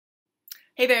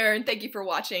Hey there, and thank you for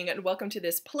watching, and welcome to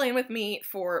this Plan With Me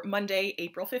for Monday,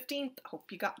 April 15th. Hope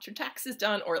you got your taxes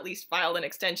done, or at least filed an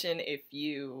extension if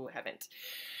you haven't.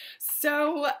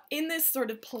 So, in this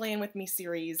sort of Plan With Me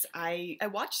series, I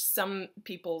watch some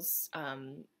people's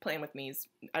Plan With Me's.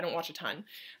 I don't watch a ton.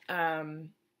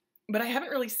 But I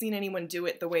haven't really seen anyone do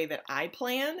it the way that I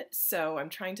plan, so I'm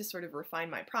trying to sort of refine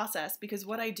my process, because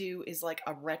what I do is like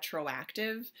a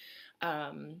retroactive.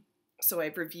 So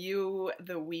I review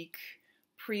the week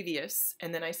previous,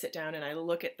 and then I sit down and I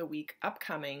look at the week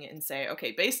upcoming and say,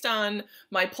 okay, based on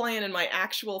my plan and my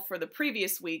actual for the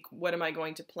previous week, what am I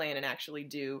going to plan and actually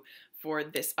do for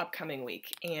this upcoming week?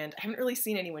 And I haven't really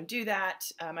seen anyone do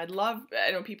that. I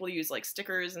know people use like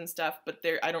stickers and stuff, but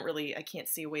I can't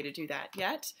see a way to do that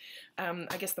yet.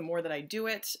 I guess the more that I do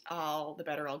it, the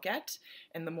better I'll get,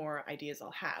 and the more ideas I'll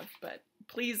have. But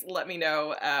please let me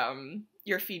know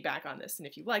your feedback on this, and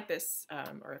if you like this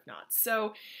or if not.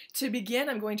 So to begin,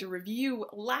 I'm going to review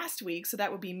last week, so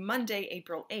that would be Monday,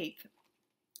 April 8th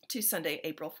to Sunday,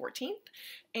 April 14th,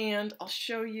 and I'll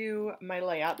show you my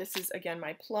layout. This is, again,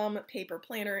 my Plum paper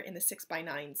planner in the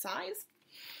 6x9 size,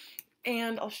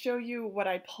 and I'll show you what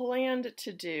I planned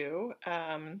to do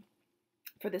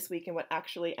for this week and what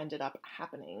actually ended up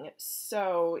happening.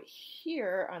 So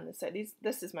here on the side,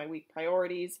 this is my week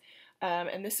priorities.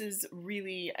 And this is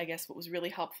really, I guess, what was really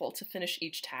helpful to finish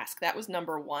each task. That was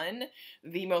number one,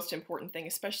 the most important thing,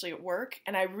 especially at work.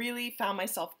 And I really found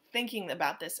myself thinking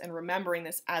about this and remembering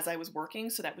this as I was working.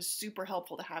 So that was super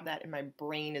helpful to have that in my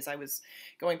brain as I was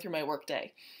going through my work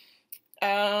day.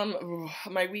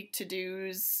 My week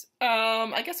to-dos,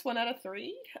 I guess 1 out of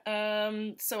 3.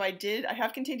 So I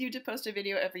have continued to post a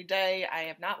video every day. I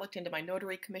have not looked into my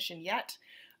notary commission yet.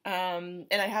 And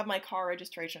I have my car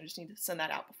registration. I just need to send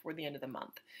that out before the end of the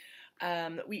month.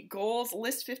 Week goals,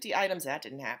 list 50 items. That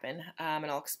didn't happen, and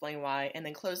I'll explain why. And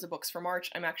then close the books for March.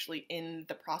 I'm actually in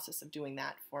the process of doing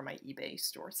that for my eBay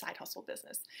store side hustle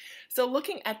business. So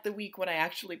looking at the week, what I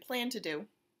actually planned to do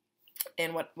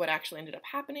and what actually ended up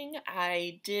happening,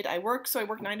 I work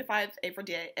 9 to 5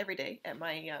 every day at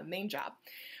my main job.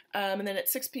 And then at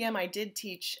 6 p.m. I did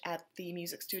teach at the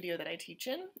music studio that I teach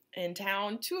in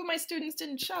town. 2 of my students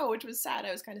didn't show, which was sad.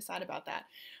 I was kind of sad about that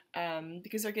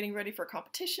because they're getting ready for a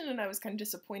competition, and I was kind of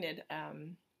disappointed.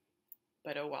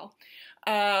 But oh well.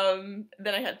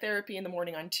 Then I had therapy in the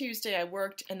morning on Tuesday. I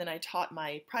worked, and then I taught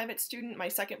my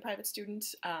second private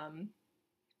student on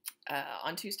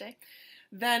Tuesday.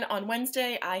 Then on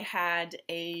Wednesday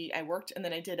I worked, and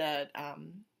then I did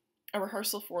a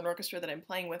rehearsal for an orchestra that I'm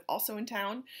playing with also in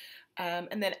town.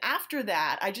 And then after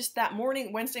that,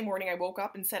 Wednesday morning, I woke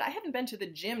up and said, I haven't been to the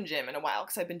gym in a while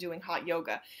because I've been doing hot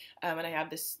yoga. And I have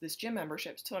this gym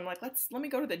membership. So I'm like, let me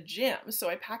go to the gym. So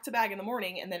I packed a bag in the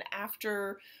morning, and then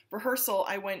after rehearsal,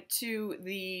 I went to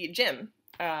the gym.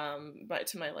 I'm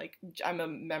a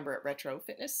member at Retro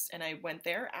Fitness, and I went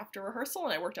there after rehearsal,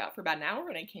 and I worked out for about an hour,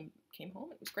 and I came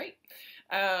home. It was great.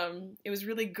 It was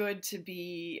really good to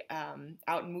be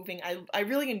out and moving. I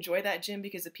really enjoy that gym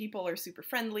because the people are super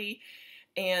friendly,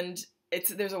 and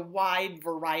there's a wide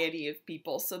variety of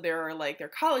people. So they're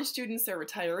college students, they're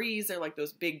retirees, they're like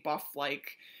those big buff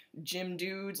like gym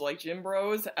dudes, like gym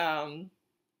bros, and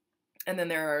then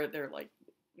they're like,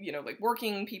 like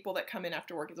working people that come in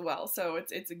after work as well. So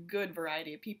it's a good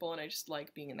variety of people, and I just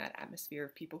like being in that atmosphere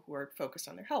of people who are focused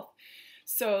on their health.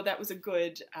 So that was a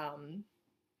good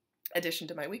addition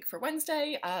to my week for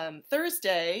Wednesday.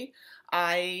 Thursday,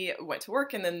 I went to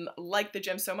work, and then liked the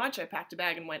gym so much, I packed a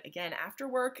bag and went again after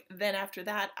work. Then after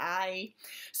that,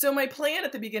 so my plan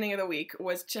at the beginning of the week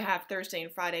was to have Thursday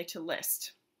and Friday to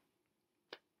list.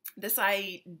 This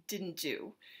I didn't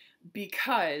do.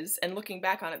 Because, and looking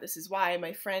back on it, this is why,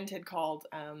 my friend had called,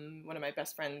 one of my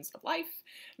best friends of life,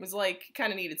 was like,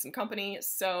 kind of needed some company,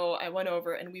 so I went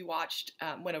over and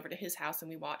went over to his house, and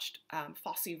we watched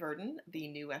Fosse Verdon, the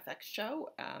new FX show,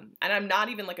 and I'm not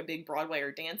even like a big Broadway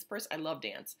or dance person. I love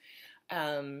dance,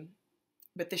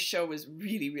 but this show was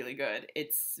really, really good.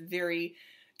 It's very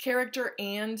character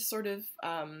and sort of,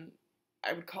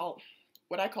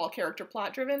 what I call character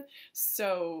plot driven.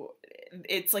 So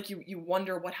it's like you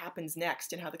wonder what happens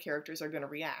next and how the characters are going to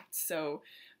react. So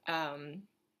I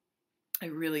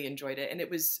really enjoyed it. And it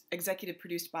was executive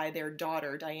produced by their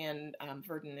daughter, Diane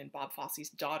Verdon, and Bob Fosse's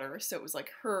daughter. So it was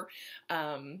like her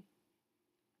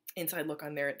inside look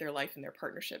on their life and their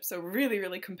partnership. So really,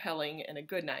 really compelling and a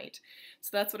good night. So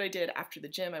that's what I did after the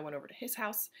gym. I went over to his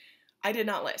house. I did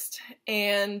not list.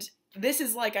 And this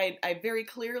is like, I very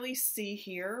clearly see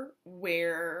here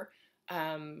where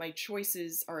my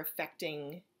choices are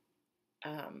affecting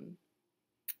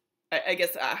I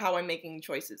guess how I'm making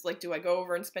choices. Like, do I go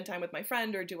over and spend time with my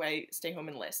friend, or do I stay home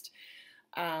and list?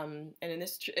 And in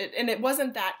this, and it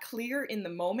wasn't that clear in the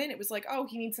moment. It was like, oh,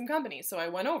 he needs some company, so I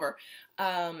went over.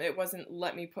 It wasn't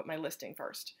let me put my listing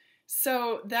first.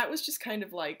 So that was just kind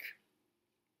of like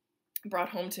brought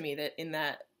home to me that in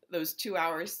those 2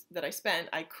 hours that I spent,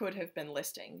 I could have been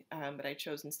listing, but I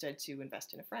chose instead to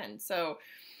invest in a friend. So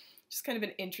just kind of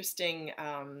an interesting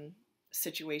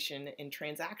situation in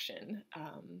transaction,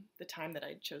 the time that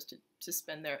I chose to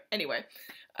spend there. Anyway,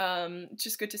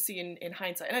 just good to see in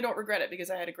hindsight. And I don't regret it because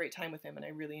I had a great time with him and I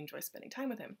really enjoy spending time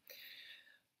with him.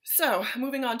 So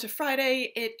moving on to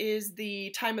Friday, it is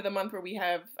the time of the month where we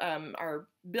have our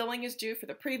billing is due for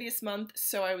the previous month.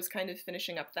 So I was kind of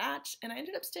finishing up that, and I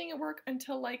ended up staying at work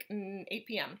until like 8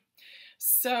 p.m.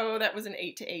 So that was an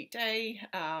 8 to 8 day.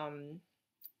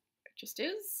 It just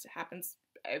is. It happens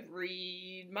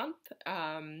every month.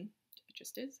 It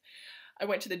just is. I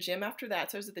went to the gym after that.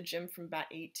 So I was at the gym from about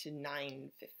 8 to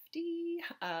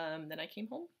 9:50. Then I came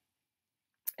home.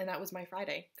 And that was my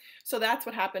Friday. So that's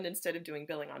what happened instead of doing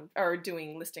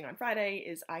doing listing on Friday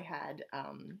is I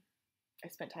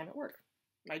spent time at work,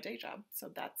 my day job. So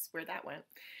that's where that went.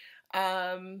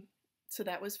 So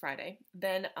that was Friday.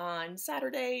 Then on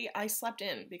Saturday, I slept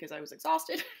in because I was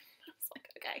exhausted. I was like,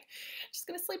 okay, just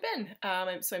gonna sleep in.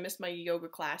 So I missed my yoga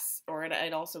class, or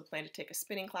I'd also planned to take a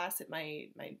spinning class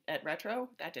at Retro.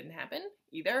 That didn't happen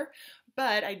either.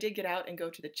 But I did get out and go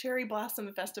to the Cherry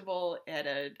Blossom Festival at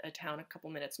a town a couple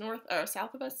minutes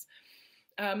south of us.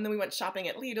 Then we went shopping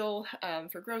at Lidl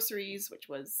for groceries, which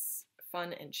was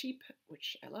fun and cheap,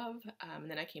 which I love. And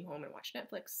then I came home and watched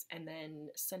Netflix. And then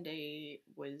Sunday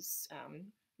was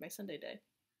my Sunday day.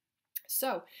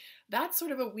 So that's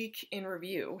sort of a week in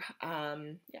review.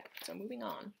 So moving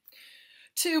on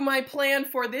to my plan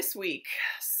for this week.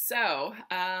 So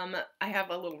I have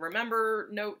a little remember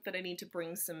note that I need to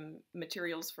bring some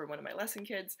materials for one of my lesson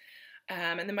kids.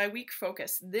 And then my week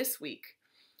focus this week,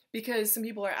 because some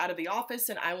people are out of the office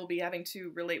and I will be having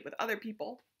to relate with other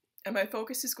people. And my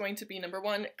focus is going to be, number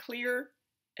one, clear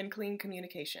and clean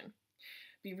communication.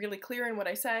 Be really clear in what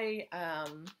I say.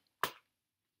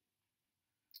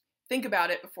 Think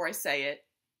about it before I say it.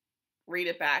 Read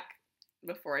it back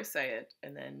before I say it.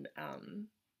 And then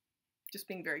just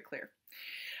being very clear.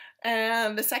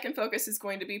 And the second focus is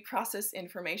going to be process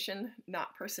information,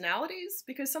 not personalities,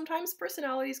 because sometimes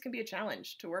personalities can be a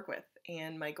challenge to work with.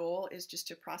 And my goal is just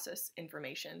to process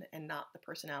information and not the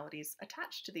personalities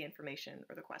attached to the information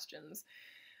or the questions.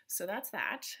 So that's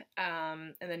that.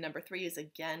 And then number 3 is,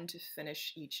 again, to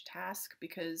finish each task,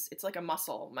 because it's like a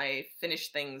muscle, my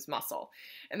finish things muscle.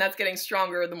 And that's getting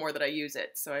stronger the more that I use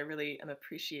it. So I really am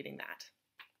appreciating that.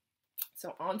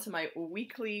 So on to my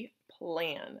weekly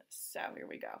plan. So here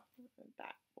we go.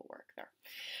 That will work there.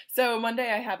 So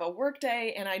Monday I have a work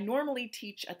day, and I normally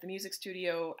teach at the music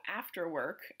studio after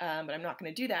work, but I'm not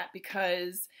going to do that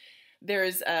because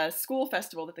there's a school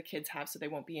festival that the kids have, so they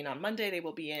won't be in on Monday. They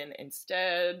will be in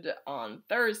instead on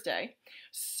Thursday.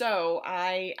 So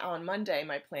on Monday,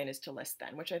 my plan is to list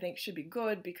then, which I think should be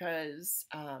good because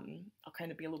I'll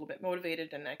kind of be a little bit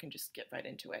motivated and I can just get right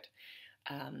into it.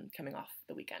 Coming off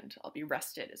the weekend. I'll be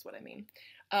rested is what I mean.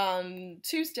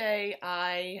 Tuesday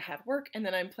I have work, and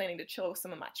then I'm planning to chill with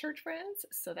some of my church friends,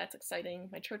 so that's exciting,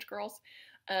 my church girls.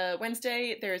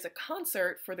 Wednesday there's a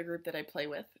concert for the group that I play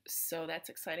with, so that's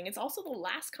exciting. It's also the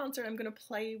last concert I'm going to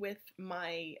play with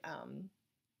my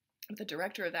the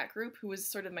director of that group, who is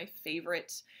sort of my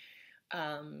favorite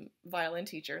violin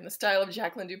teacher. In the style of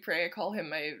Jacqueline Dupre, I call him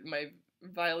my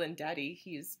violin daddy.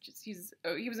 He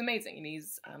was amazing,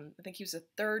 and I think he was the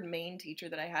 3rd main teacher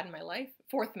that I had in my life,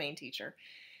 4th main teacher,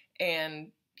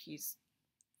 and he's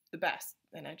the best,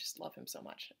 and I just love him so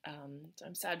much. So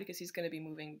I'm sad because he's going to be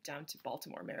moving down to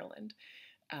Baltimore, Maryland.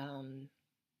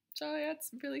 So yeah,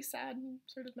 it's really sad and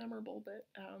sort of memorable, but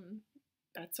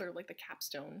that's sort of like the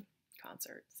capstone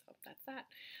concert, so that's that.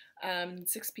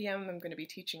 6 p.m. I'm going to be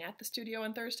teaching at the studio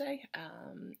on Thursday,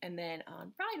 and then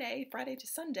on Friday to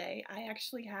Sunday, I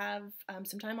actually have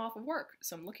some time off of work,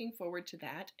 so I'm looking forward to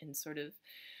that and sort of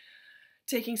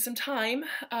taking some time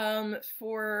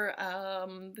for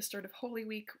the start of Holy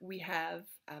Week. We have,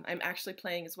 I'm actually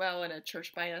playing as well in a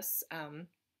church by us,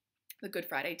 the Good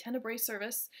Friday Tenebrae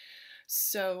service.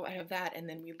 So I have that, and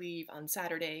then we leave on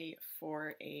Saturday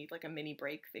for a mini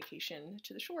break vacation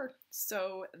to the shore.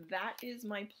 So that is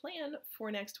my plan for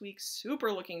next week.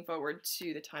 Super looking forward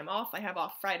to the time off. I have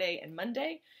off Friday and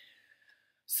Monday.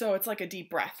 So it's like a deep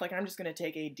breath. Like, I'm just going to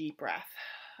take a deep breath.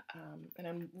 And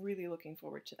I'm really looking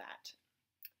forward to that.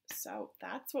 So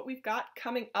that's what we've got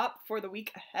coming up for the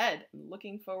week ahead. I'm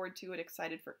looking forward to it,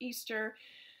 excited for Easter.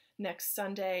 next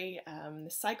Sunday. The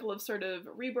cycle of sort of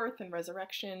rebirth and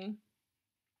resurrection.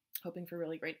 Hoping for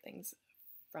really great things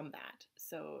from that.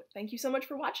 So thank you so much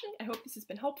for watching. I hope this has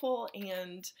been helpful,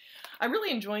 and I'm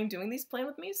really enjoying doing these Plan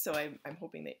With Me, so I'm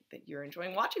hoping that you're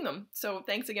enjoying watching them. So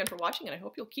thanks again for watching, and I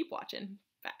hope you'll keep watching.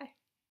 Bye.